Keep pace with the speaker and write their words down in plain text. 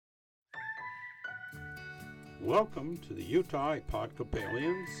Welcome to the Utah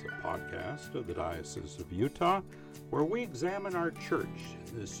Episcopalians, a podcast of the Diocese of Utah, where we examine our church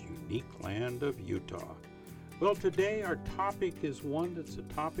in this unique land of Utah. Well, today our topic is one that's a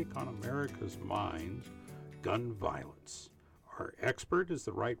topic on America's minds, gun violence. Our expert is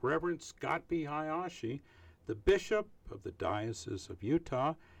the Right Reverend Scott B. Hayashi, the Bishop of the Diocese of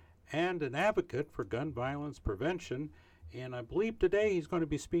Utah and an advocate for gun violence prevention. And I believe today he's going to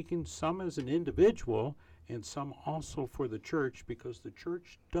be speaking some as an individual and some also for the church, because the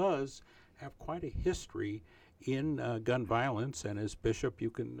church does have quite a history in gun violence, and as bishop you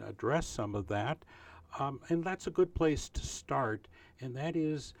can address some of that. And that's a good place to start, and that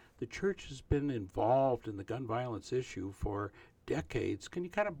is the church has been involved in the gun violence issue for decades. Can you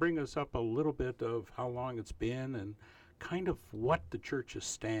kind of bring us up a little bit of how long it's been and kind of what the church's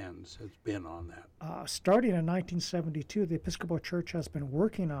stance has been on that? Starting in 1972, the Episcopal Church has been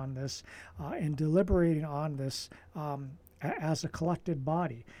working on this and deliberating on this as a collected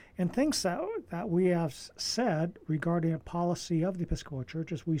body. And things that we have said regarding a policy of the Episcopal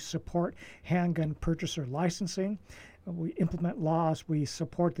Church is we support handgun purchaser licensing. We implement laws. We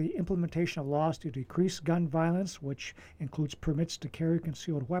support the implementation of laws to decrease gun violence, which includes permits to carry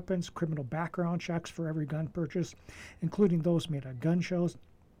concealed weapons, criminal background checks for every gun purchase, including those made at gun shows.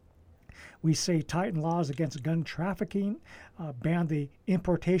 We say tighten laws against gun trafficking, ban the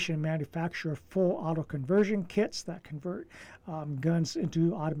importation and manufacture of full auto conversion kits that convert guns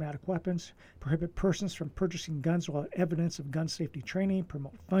into automatic weapons, prohibit persons from purchasing guns without evidence of gun safety training,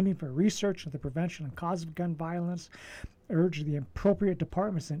 promote funding for research into the prevention and cause of gun violence, urge the appropriate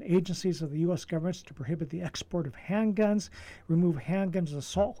departments and agencies of the U.S. government to prohibit the export of handguns, remove handguns as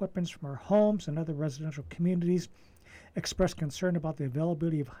assault weapons from our homes and other residential communities, express concern about the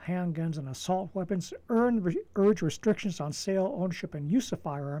availability of handguns and assault weapons, urge restrictions on sale, ownership, and use of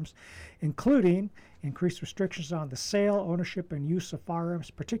firearms, including increased restrictions on the sale, ownership, and use of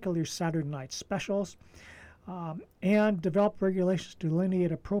firearms, particularly Saturday night specials, and develop regulations to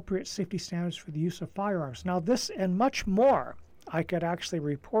delineate appropriate safety standards for the use of firearms. Now, this and much more I could actually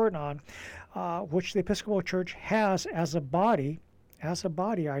report on, which the Episcopal Church has as a body,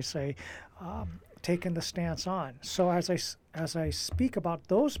 I say, taken the stance on. So as I speak about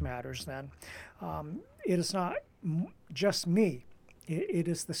those matters, then it is not just me. It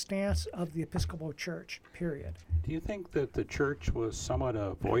is the stance of the Episcopal Church, period. Do you think that the church was somewhat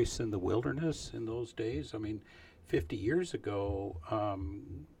a voice in the wilderness in those days? I mean, 50 years ago,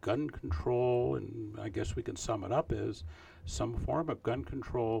 gun control, and I guess we can sum it up as some form of gun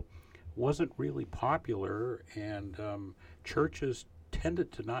control, wasn't really popular, and churches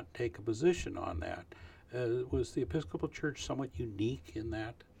tended to not take a position on that. Was the Episcopal Church somewhat unique in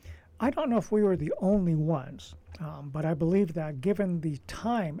that? I don't know if we were the only ones, but I believe that given the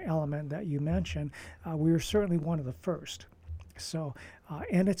time element that you mentioned, we were certainly one of the first. So,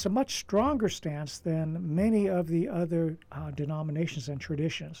 and it's a much stronger stance than many of the other denominations and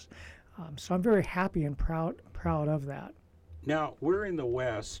traditions. So I'm very happy and proud of that. Now, we're in the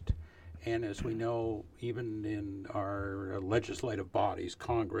West, and as we know, even in our legislative bodies,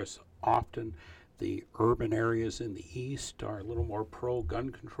 Congress, often the urban areas in the East are a little more pro-gun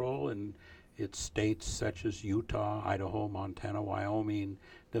control, and it's states such as Utah, Idaho, Montana, Wyoming,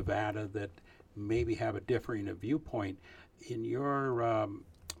 Nevada that maybe have a differing viewpoint. In your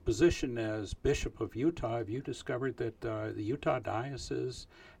position as Bishop of Utah, have you discovered that the Utah Diocese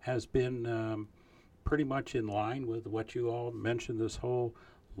has been pretty much in line with what you all mentioned, this whole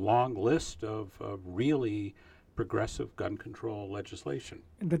long list of really progressive gun control legislation?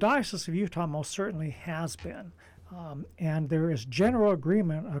 The Diocese of Utah most certainly has been, and there is general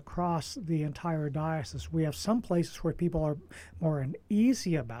agreement across the entire diocese. We have some places where people are more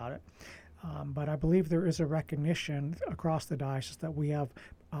uneasy about it, but I believe there is a recognition across the diocese that we have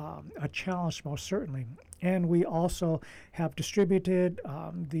a challenge most certainly. And we also have distributed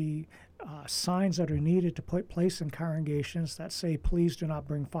the signs that are needed to put place in congregations that say, please do not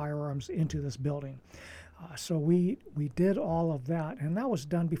bring firearms into this building. So we did all of that, and that was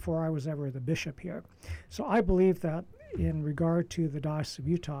done before I was ever the bishop here. So I believe that in regard to the Diocese of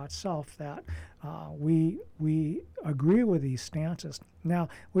Utah itself, that we agree with these stances. Now,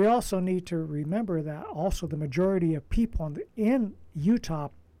 we also need to remember that also the majority of people in Utah,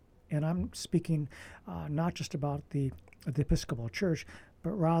 and I'm speaking not just about the Episcopal Church,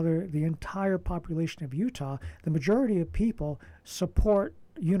 but rather the entire population of Utah, the majority of people support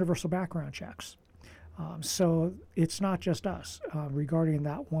universal background checks. So it's not just us regarding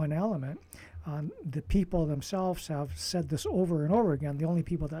that one element. The people themselves have said this over and over again. The only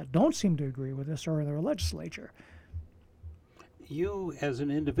people that don't seem to agree with this are in their legislature. You, as an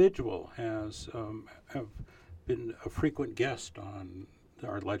individual, have been a frequent guest on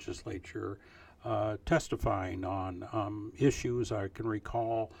our legislature, testifying on issues. I can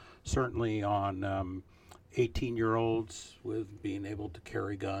recall certainly on 18-year-olds with being able to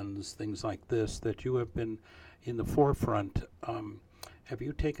carry guns, things like this, that you have been in the forefront. Have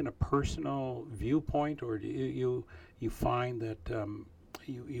you taken a personal viewpoint, or do you find that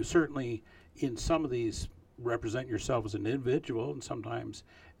you certainly in some of these represent yourself as an individual and sometimes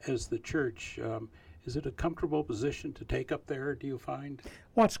as the church? Is it a comfortable position to take up there, do you find?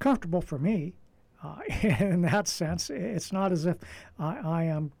 Well, it's comfortable for me. In that sense, it's not as if I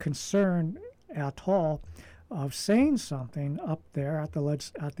am concerned at all of saying something up there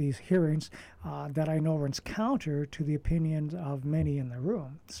at these hearings that I know runs counter to the opinions of many in the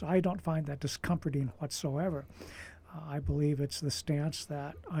room. So I don't find that discomforting whatsoever. I believe it's the stance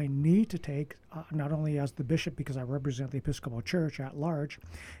that I need to take, not only as the bishop, because I represent the Episcopal Church at large,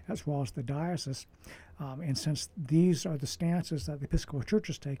 as well as the diocese. And since these are the stances that the Episcopal Church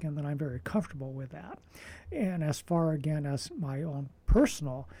has taken, then I'm very comfortable with that. And as far, again, as my own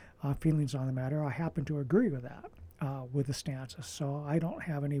personal feelings on the matter, I happen to agree with that, with the stances. So I don't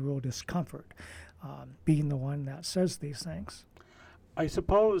have any real discomfort being the one that says these things. I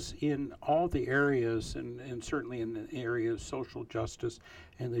suppose in all the areas, and certainly in the area of social justice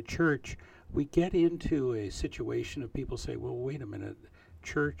and the church, we get into a situation of people say, well, wait a minute,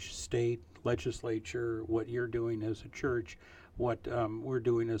 church, state, legislature, what you're doing as a church, what we're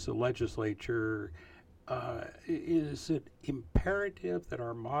doing as a legislature, is it imperative that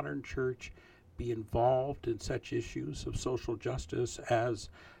our modern church be involved in such issues of social justice as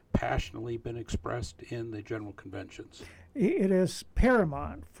passionately been expressed in the general conventions? It is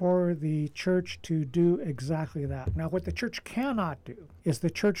paramount for the church to do exactly that. Now, what the church cannot do is the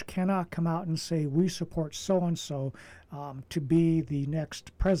church cannot come out and say, we support so-and-so to be the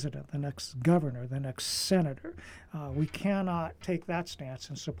next president, the next governor, the next senator. We cannot take that stance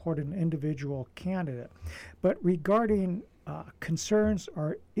and support an individual candidate. But regarding concerns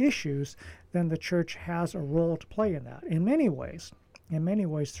or issues, then the church has a role to play in that. In many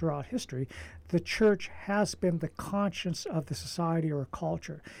ways throughout history, the church has been the conscience of the society or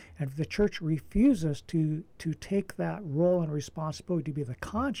culture. And if the church refuses to take that role and responsibility to be the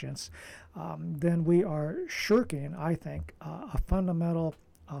conscience, then we are shirking, I think, a fundamental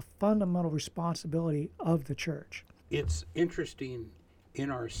responsibility of the church. It's interesting, in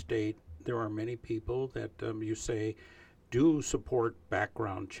our state, there are many people that you say do support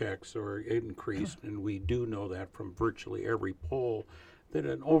background checks or increased, and we do know that from virtually every poll, that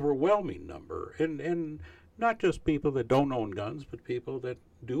an overwhelming number, and not just people that don't own guns, but people that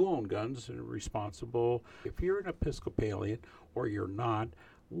do own guns and are responsible. If you're an Episcopalian or you're not,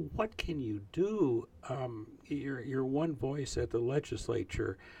 what can you do? You're one voice at the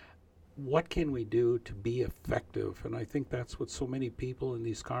legislature. What can we do to be effective? And I think that's what so many people in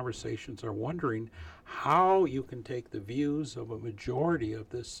these conversations are wondering, how you can take the views of a majority of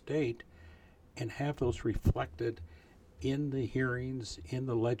this state and have those reflected in the hearings in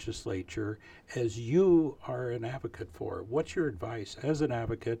the legislature as you are an advocate for. What's your advice as an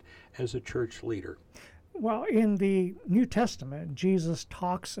advocate, as a church leader? Well, in the New Testament, Jesus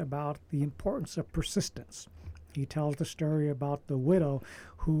talks about the importance of persistence. He tells the story about the widow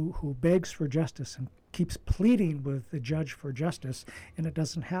who begs for justice and keeps pleading with the judge for justice, and it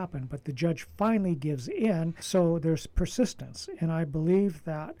doesn't happen. But the judge finally gives in, so there's persistence. And I believe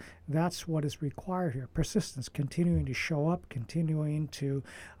that that's what is required here. Persistence, continuing to show up, continuing to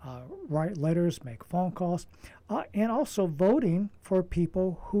write letters, make phone calls, and also voting for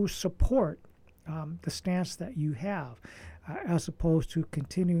people who support the stance that you have, as opposed to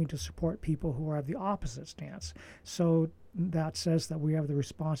continuing to support people who have the opposite stance. So that says that we have the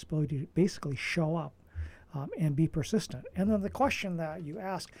responsibility to basically show up and be persistent. And then the question that you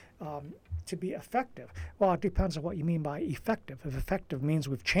ask, to be effective, well, it depends on what you mean by effective. If effective means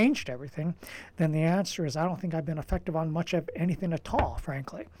we've changed everything, then the answer is I don't think I've been effective on much of anything at all,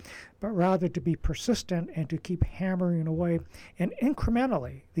 frankly. But rather to be persistent and to keep hammering away, and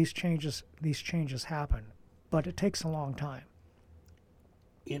incrementally these changes happen. But it takes a long time.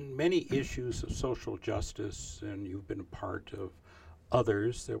 In many issues of social justice, and you've been a part of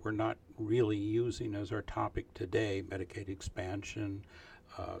others that we're not really using as our topic today, Medicaid expansion,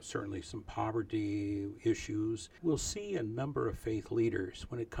 certainly some poverty issues, we'll see a number of faith leaders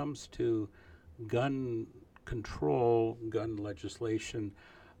when it comes to gun control, gun legislation.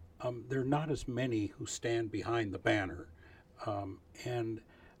 There are not as many who stand behind the banner. And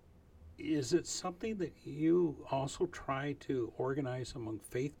is it something that you also try to organize among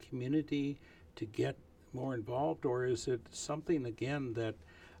faith community to get more involved, or is it something, again, that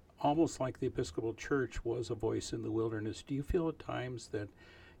almost like the Episcopal Church was a voice in the wilderness. Do you feel at times that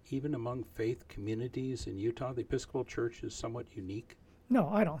even among faith communities in Utah, the Episcopal Church is somewhat unique? No,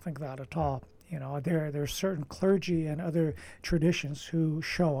 I don't think that at all. There's certain clergy and other traditions who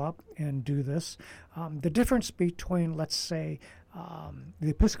show up and do this. The difference between, let's say, the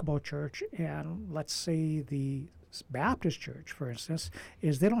Episcopal Church and, let's say, the Baptist Church, for instance,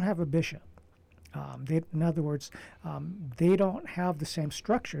 is they don't have a bishop. In other words, they don't have the same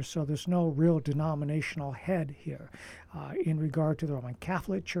structure, so there's no real denominational head here. In regard to the Roman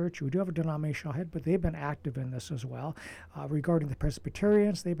Catholic Church, we do have a denominational head, but they've been active in this as well. Regarding the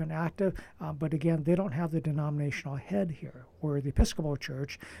Presbyterians, they've been active, but again, they don't have the denominational head here, where the Episcopal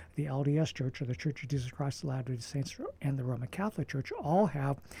Church, the LDS Church, or the Church of Jesus Christ of Latter-day Saints, and the Roman Catholic Church all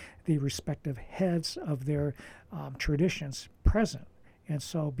have the respective heads of their traditions present. And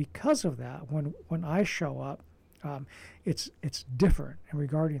so because of that, when I show up, it's different in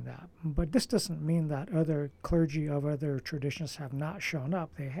regarding that. But this doesn't mean that other clergy of other traditions have not shown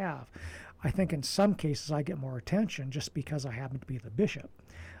up. They have. I think in some cases I get more attention just because I happen to be the bishop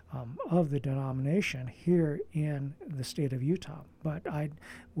of the denomination here in the state of Utah. But I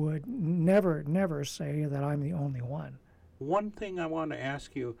would never say that I'm the only one. One thing I want to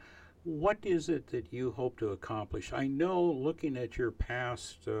ask you, what is it that you hope to accomplish? I know, looking at your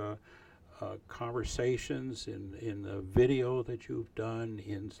past conversations in the video that you've done,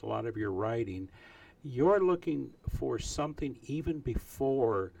 in a lot of your writing, you're looking for something even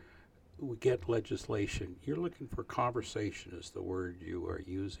before we get legislation. You're looking for conversation is the word you are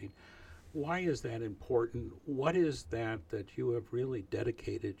using. Why is that important? What is that you have really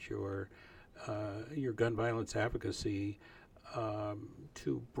dedicated your gun violence advocacy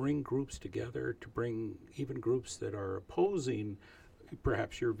to bring groups together, to bring even groups that are opposing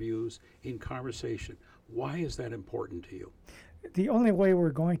perhaps your views in conversation? Why is that important to you? The only way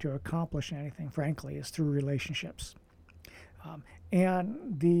we're going to accomplish anything, frankly, is through relationships. And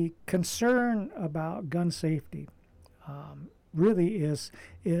the concern about gun safety really is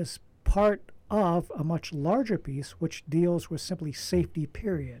part of a much larger piece which deals with simply safety,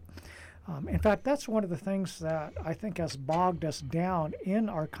 period. In fact, that's one of the things that I think has bogged us down in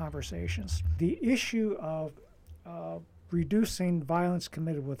our conversations. The issue of reducing violence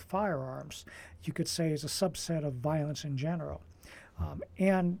committed with firearms, you could say, is a subset of violence in general.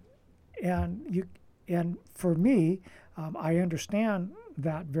 And for me, I understand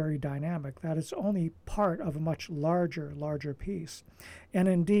that very dynamic, that it's only part of a much larger piece. And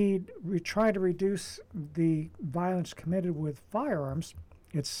indeed, we try to reduce the violence committed with firearms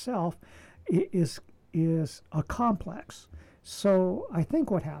itself is a complex. So I think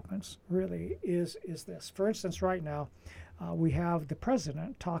what happens really is this. For instance, right now, we have the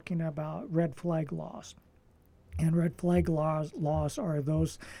president talking about red flag laws. And red flag laws are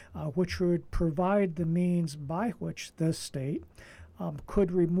those which would provide the means by which the state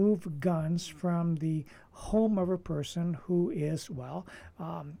could remove guns from the home of a person who is,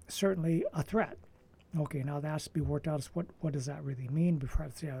 certainly a threat. Okay, now that has to be worked out as what does that really mean?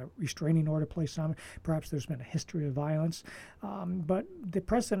 Perhaps a restraining order placed on it. Perhaps there's been a history of violence. But the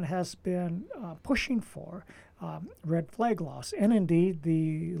president has been pushing for red flag laws. And indeed,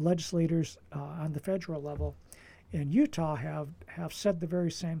 the legislators on the federal level in Utah have said the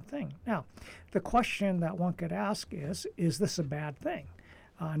very same thing. Now, the question that one could ask is this a bad thing?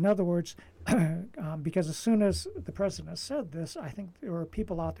 In other words, because as soon as the president said this, I think there were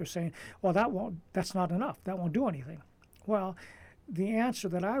people out there saying, well, that's not enough. That won't do anything. Well, the answer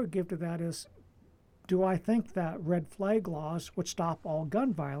that I would give to that is, do I think that red flag laws would stop all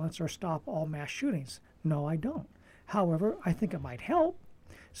gun violence or stop all mass shootings? No, I don't. However, I think it might help.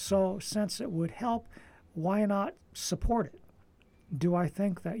 So since it would help, why not support it? Do I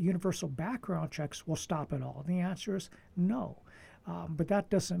think that universal background checks will stop it all? The answer is no. But that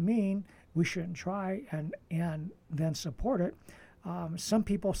doesn't mean we shouldn't try and then support it. Some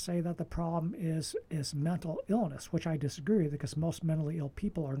people say that the problem is mental illness, which I disagree with, because most mentally ill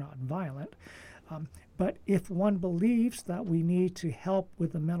people are not violent. But if one believes that we need to help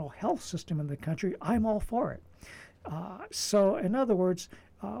with the mental health system in the country, I'm all for it. So in other words,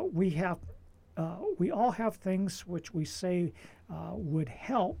 we all have things which we say would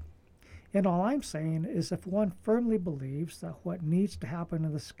help. And all I'm saying is, if one firmly believes that what needs to happen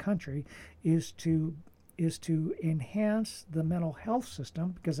in this country is to enhance the mental health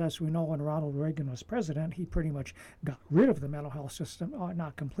system, because as we know, when Ronald Reagan was president, he pretty much got rid of the mental health system,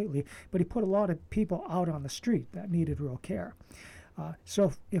 not completely, but he put a lot of people out on the street that needed real care.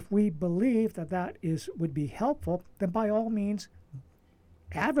 So if we believe that would be helpful, then by all means,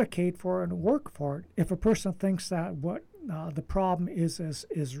 advocate for it and work for it. If a person thinks that what the problem is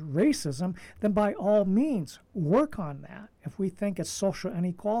racism, then by all means work on that. If we think it's social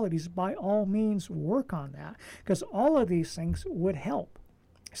inequalities, by all means work on that, because all of these things would help.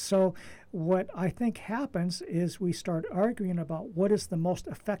 So what I think happens is we start arguing about what is the most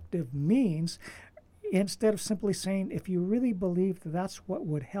effective means, instead of simply saying, if you really believe that that's what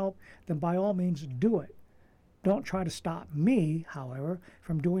would help, then by all means do it. Don't try to stop me, however,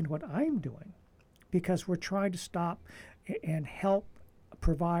 from doing what I'm doing, because we're trying to stop and help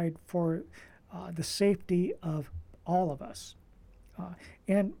provide for the safety of all of us.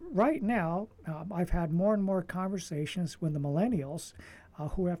 And right now, I've had more and more conversations with the millennials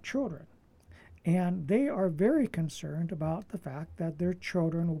who have children. And they are very concerned about the fact that their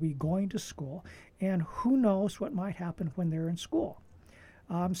children will be going to school, and who knows what might happen when they're in school.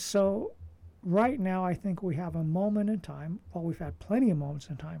 So right now, I think we have a moment in time, well, we've had plenty of moments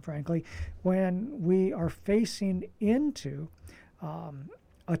in time, frankly, when we are facing into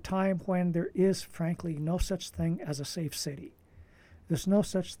a time when there is, frankly, no such thing as a safe city. There's no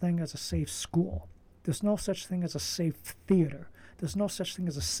such thing as a safe school. There's no such thing as a safe theater. There's no such thing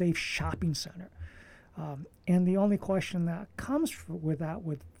as a safe shopping center. And the only question that comes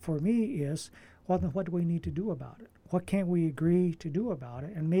for me is, well, then what do we need to do about it? What can we agree to do about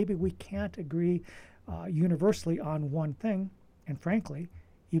it? And maybe we can't agree universally on one thing. And frankly,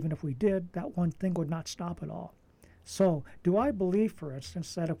 even if we did, that one thing would not stop it all. So do I believe, for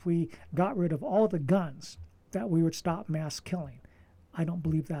instance, that if we got rid of all the guns, that we would stop mass killing? I don't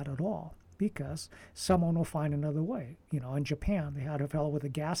believe that at all, because someone will find another way. You know, in Japan, they had a fellow with a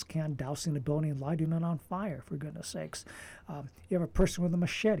gas can dousing a building and lighting it on fire, for goodness sakes. You have a person with a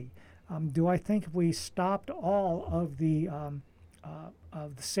machete. Do I think if we stopped all of the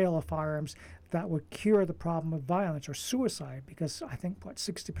sale of firearms, that would cure the problem of violence or suicide? Because I think,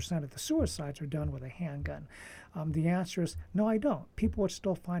 60% of the suicides are done with a handgun. The answer is no, I don't. People would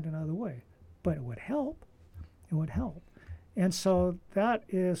still find another way, but it would help. It would help. And so that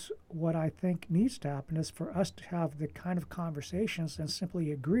is what I think needs to happen, is for us to have the kind of conversations and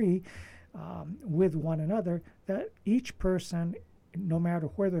simply agree with one another that each person, no matter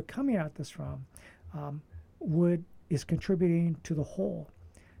where they're coming at this from, is contributing to the whole.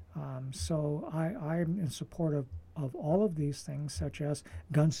 So I'm in support of all of these things, such as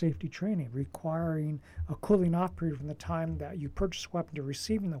gun safety training, requiring a cooling off period from the time that you purchase a weapon to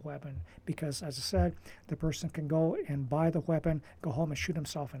receiving the weapon, because, as I said, the person can go and buy the weapon, go home and shoot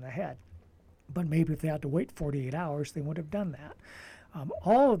himself in the head. But maybe if they had to wait 48 hours, they would have done that.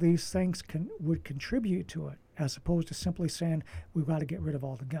 All of these things would contribute to it, as opposed to simply saying we've got to get rid of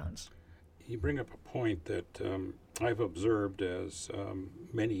all the guns. You bring up a point that I've observed, as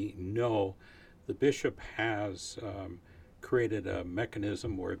many know. The bishop has created a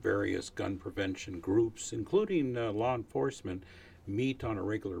mechanism where various gun prevention groups, including law enforcement, meet on a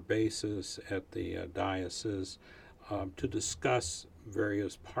regular basis at the diocese to discuss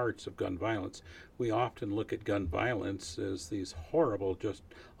various parts of gun violence. We often look at gun violence as these horrible, just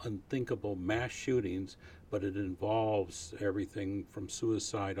unthinkable mass shootings, but it involves everything from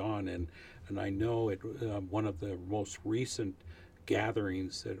suicide on. And I know one of the most recent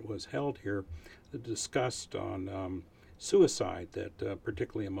gatherings that was held here discussed on suicide, that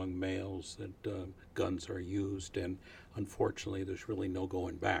particularly among males, that guns are used, and unfortunately there's really no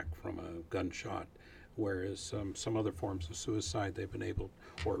going back from a gunshot, whereas some other forms of suicide they've been able,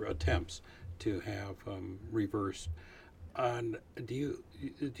 or attempts, to have reversed. And do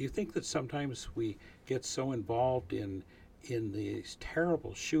you think that sometimes we get so involved in these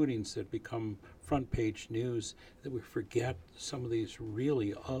terrible shootings that become front page news that we forget some of these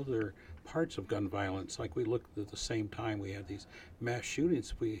really other parts of gun violence? Like, we looked at the same time we had these mass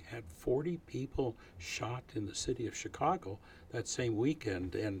shootings. We had 40 people shot in the city of Chicago that same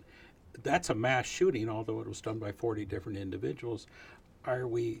weekend, and that's a mass shooting, although it was done by 40 different individuals. Are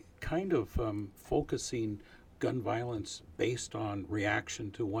we kind of focusing gun violence based on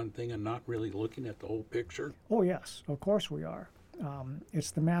reaction to one thing and not really looking at the whole picture? Oh, yes, of course we are.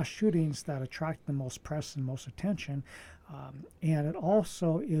 It's the mass shootings that attract the most press and most attention. And it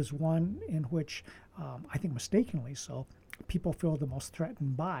also is one in which, I think mistakenly so, people feel the most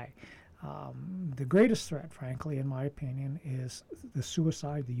threatened by. The greatest threat, frankly, in my opinion, is the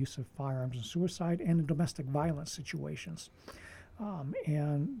suicide, the use of firearms in suicide, and in domestic violence situations.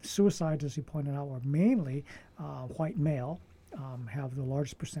 And suicides, as you pointed out, were mainly white male, have the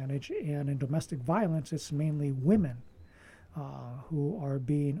largest percentage, and in domestic violence, it's mainly women who are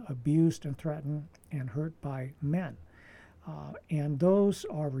being abused and threatened and hurt by men. And those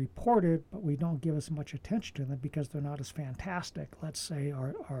are reported, but we don't give as much attention to them because they're not as fantastic, let's say,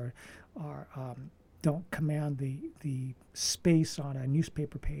 or don't command the space on a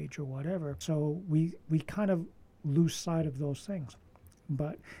newspaper page or whatever. So we kind of lose sight of those things.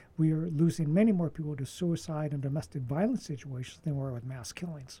 But we are losing many more people to suicide and domestic violence situations than we are with mass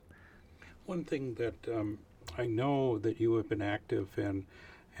killings. One thing that I know that you have been active and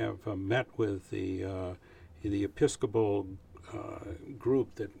have met with the Episcopal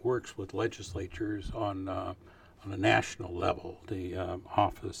group that works with legislatures on a national level, the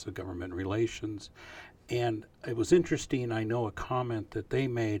Office of Government Relations. And it was interesting, I know a comment that they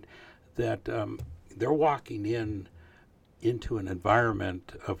made that they're walking into an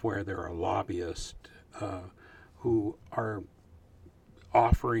environment of where there are lobbyists who are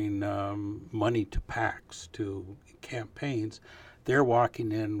offering money to PACs, to campaigns. They're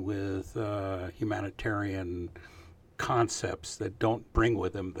walking in with humanitarian concepts that don't bring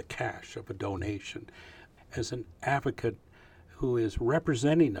with them the cash of a donation. As an advocate who is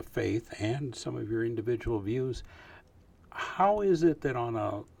representing a faith and some of your individual views, how is it that on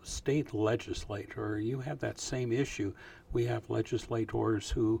a state legislature you have that same issue? We have legislators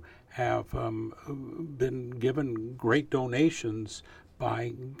who have been given great donations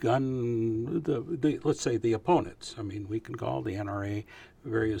by let's say the opponents. I mean, we can call the NRA,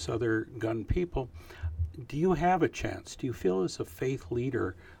 various other gun people. Do you have a chance? Do you feel as a faith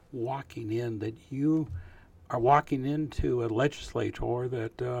leader walking in that you are walking into a legislator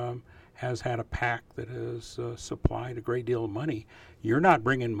that has had a PAC that has supplied a great deal of money? You're not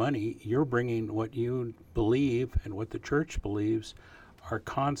bringing money. You're bringing what you believe and what the church believes are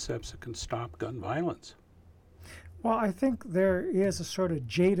concepts that can stop gun violence. Well, I think there is a sort of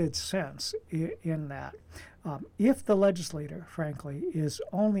jaded sense in that. If the legislator, frankly, is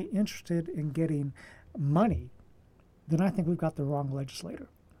only interested in getting money, then I think we've got the wrong legislator.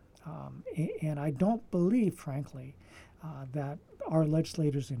 And I don't believe, frankly, that our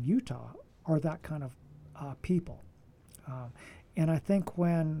legislators in Utah are that kind of people. And I think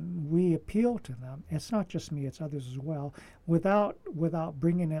when we appeal to them, it's not just me, it's others as well, without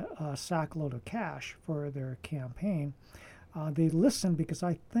bringing a sackload of cash for their campaign, they listen because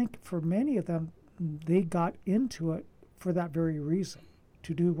I think for many of them, they got into it for that very reason,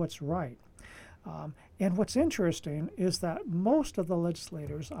 to do what's right. And what's interesting is that most of the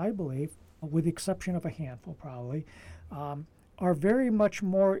legislators, I believe, with the exception of a handful probably, are very much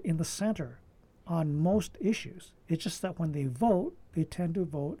more in the center on most issues. It's just that when they vote, they tend to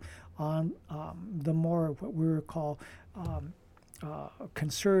vote on the more what we would call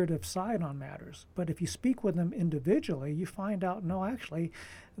conservative side on matters. But if you speak with them individually, you find out, no, actually,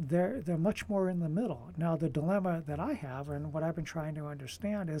 they're much more in the middle. Now, the dilemma that I have and what I've been trying to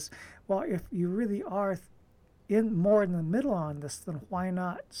understand is, well, if you really are more in the middle on this, then why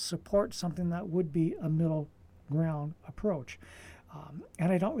not support something that would be a middle ground approach?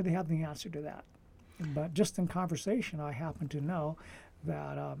 And I don't really have the answer to that. But just in conversation, I happen to know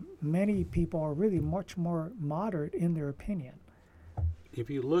that many people are really much more moderate in their opinion. If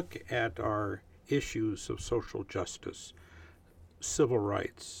you look at our issues of social justice, civil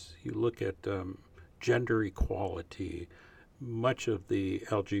rights, you look at gender equality, much of the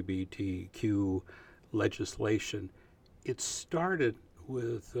LGBTQ legislation, it started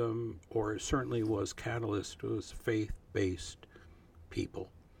with, or certainly was catalyst, was faith-based people.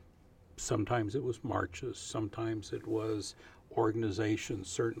 Sometimes it was marches, sometimes it was organizations.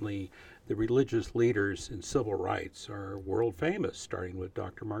 Certainly the religious leaders in civil rights are world famous, starting with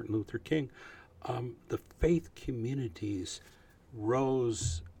Dr. Martin Luther King. The faith communities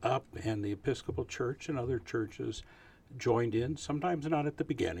rose up, and the Episcopal Church and other churches joined in, sometimes not at the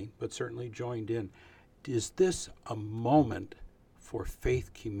beginning, but certainly joined in. Is this a moment for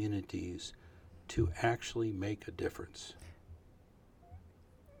faith communities to actually make a difference?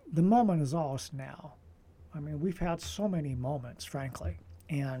 The moment is ours now. I mean, we've had so many moments, frankly.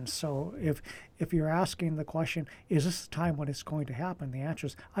 And so if you're asking the question, is this the time when it's going to happen? The answer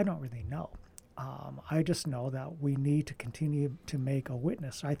is, I don't really know. I just know that we need to continue to make a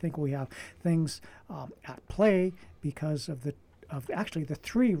witness. I think we have things at play because of actually the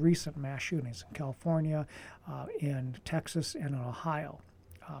three recent mass shootings in California, in Texas, and in Ohio.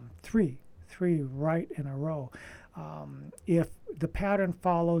 Three right in a row. If the pattern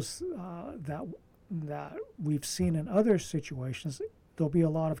follows that we've seen in other situations, there'll be a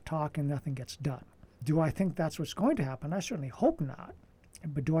lot of talk and nothing gets done. Do I think that's what's going to happen? I certainly hope not.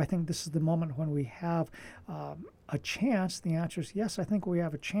 But do I think this is the moment when we have a chance? The answer is yes, I think we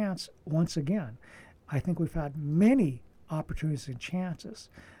have a chance once again. I think we've had many opportunities and chances.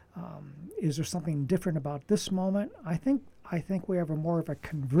 Is there something different about this moment? I think we have more of a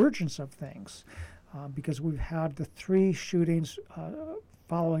convergence of things because we've had the three shootings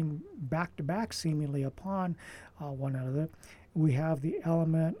following back to back seemingly upon one another. We have the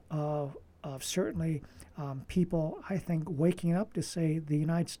element of certainly people, I think, waking up to say the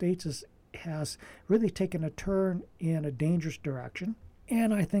United States has really taken a turn in a dangerous direction.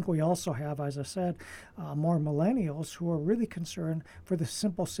 And I think we also have, as I said, more millennials who are really concerned for the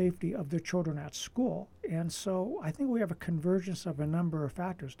simple safety of their children at school. And so I think we have a convergence of a number of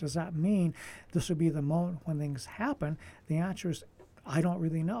factors. Does that mean this will be the moment when things happen? The answer is, I don't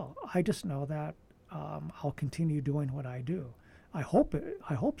really know. I just know that I'll continue doing what I do. I hope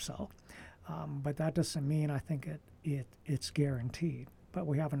so. But that doesn't mean I think it's guaranteed. But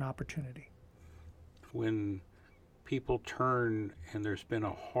we have an opportunity. When people turn and there's been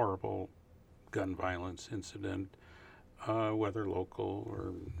a horrible gun violence incident, whether local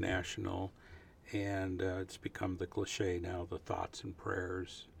or national, and it's become the cliche now, the thoughts and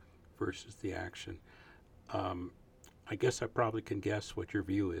prayers versus the action. I guess I probably can guess what your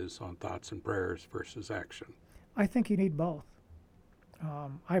view is on thoughts and prayers versus action. I think you need both.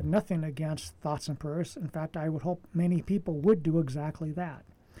 I have nothing against thoughts and prayers. In fact, I would hope many people would do exactly that.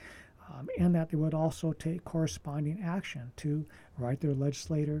 And that they would also take corresponding action to write their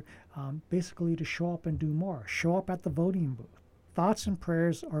legislator, basically to show up and do more, show up at the voting booth. Thoughts and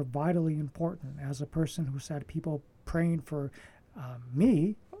prayers are vitally important. As a person who's had people praying for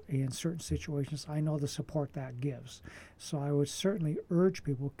me in certain situations, I know the support that gives. So I would certainly urge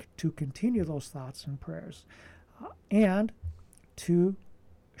people to continue those thoughts and prayers and to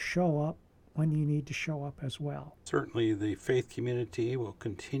show up when you need to show up as well. Certainly the faith community will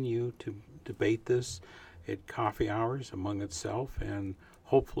continue to debate this at coffee hours among itself and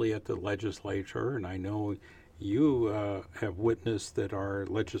hopefully at the legislature. And I know you have witnessed that our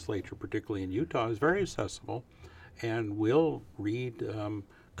legislature, particularly in Utah, is very accessible and will read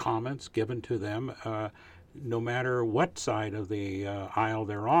comments given to them no matter what side of the aisle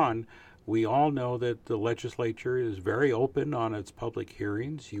they're on. We all know that the legislature is very open on its public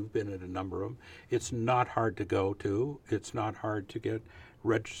hearings. You've been at a number of them. It's not hard to go to. It's not hard to get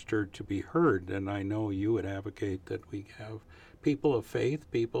registered to be heard. And I know you would advocate that we have people of faith,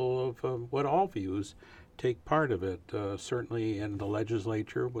 people of what all views, take part of it. Certainly, and the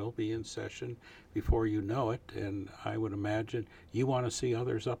legislature will be in session before you know it. And I would imagine you want to see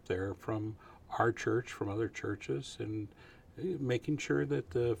others up there from our church, from other churches, and making sure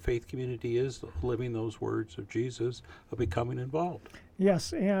that the faith community is living those words of Jesus, of becoming involved.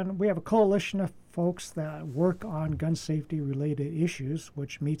 Yes, and we have a coalition of folks that work on gun safety related issues,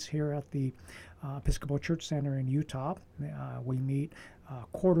 which meets here at the Episcopal Church Center in Utah. We meet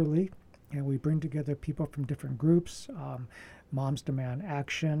quarterly, and we bring together people from different groups, Moms Demand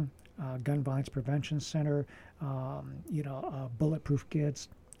Action, Gun Violence Prevention Center, Bulletproof Kids,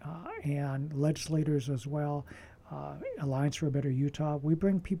 and legislators as well. Alliance for a Better Utah. We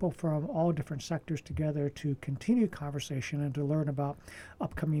bring people from all different sectors together to continue conversation and to learn about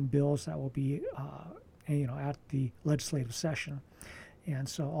upcoming bills that will be, at the legislative session. And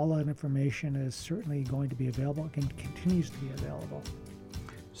so all that information is certainly going to be available and continues to be available.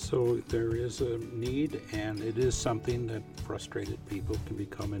 So there is a need, and it is something that frustrated people can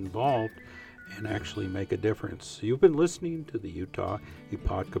become involved and actually make a difference. You've been listening to the Utah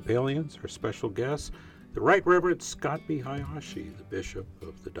Episcopalians, our special guest, the Right Reverend Scott B. Hayashi, the Bishop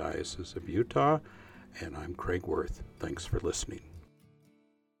of the Diocese of Utah, and I'm Craig Worth. Thanks for listening.